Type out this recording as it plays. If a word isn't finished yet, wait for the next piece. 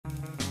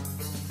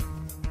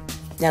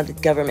Now, the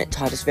government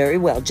taught us very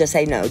well. Just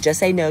say no. Just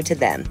say no to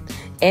them.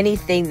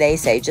 Anything they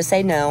say, just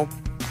say no.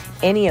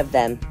 Any of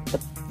them.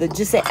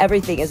 Just say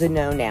everything is a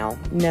no now.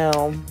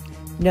 No.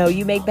 No,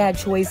 you make bad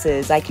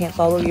choices. I can't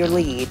follow your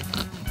lead.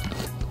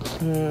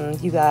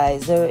 You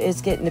guys,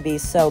 it's getting to be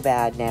so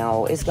bad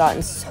now. It's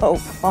gotten so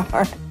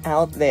far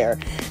out there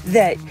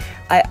that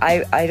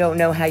I don't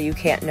know how you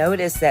can't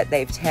notice that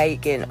they've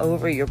taken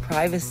over your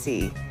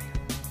privacy.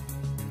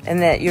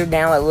 And that you're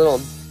now a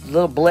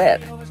little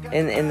blip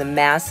in the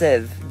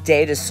massive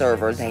data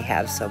server they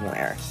have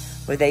somewhere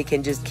where they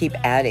can just keep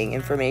adding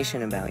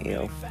information about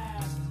you.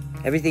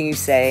 Everything you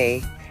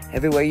say,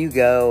 everywhere you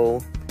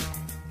go,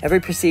 every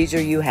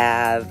procedure you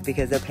have,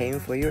 because they're paying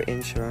for your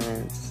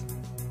insurance.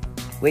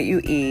 What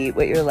you eat,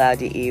 what you're allowed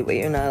to eat, what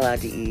you're not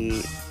allowed to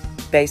eat,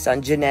 based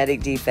on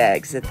genetic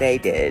defects that they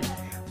did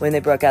when they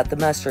broke out the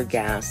mustard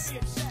gas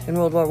in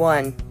World War I,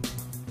 and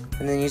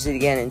then used it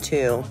again in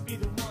II.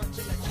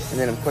 And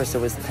then, of course,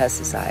 there was the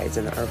pesticides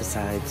and the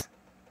herbicides.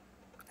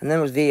 And then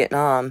it was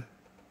Vietnam.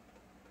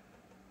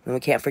 And we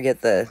can't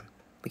forget the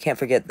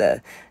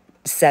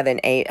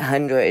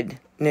 700-800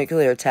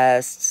 nuclear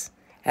tests,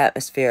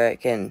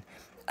 atmospheric and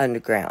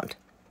underground.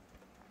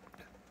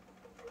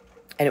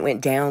 And it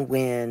went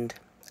downwind.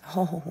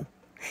 Oh,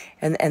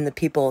 and the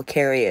people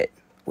carry it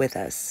with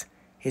us.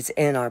 It's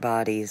in our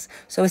bodies.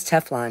 So is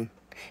Teflon.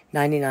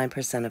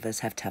 99% of us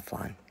have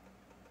Teflon.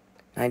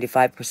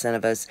 95%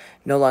 of us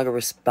no longer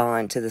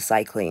respond to the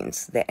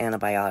cyclines, the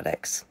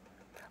antibiotics.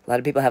 A lot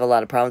of people have a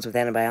lot of problems with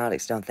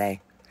antibiotics, don't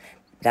they?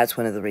 That's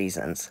one of the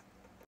reasons.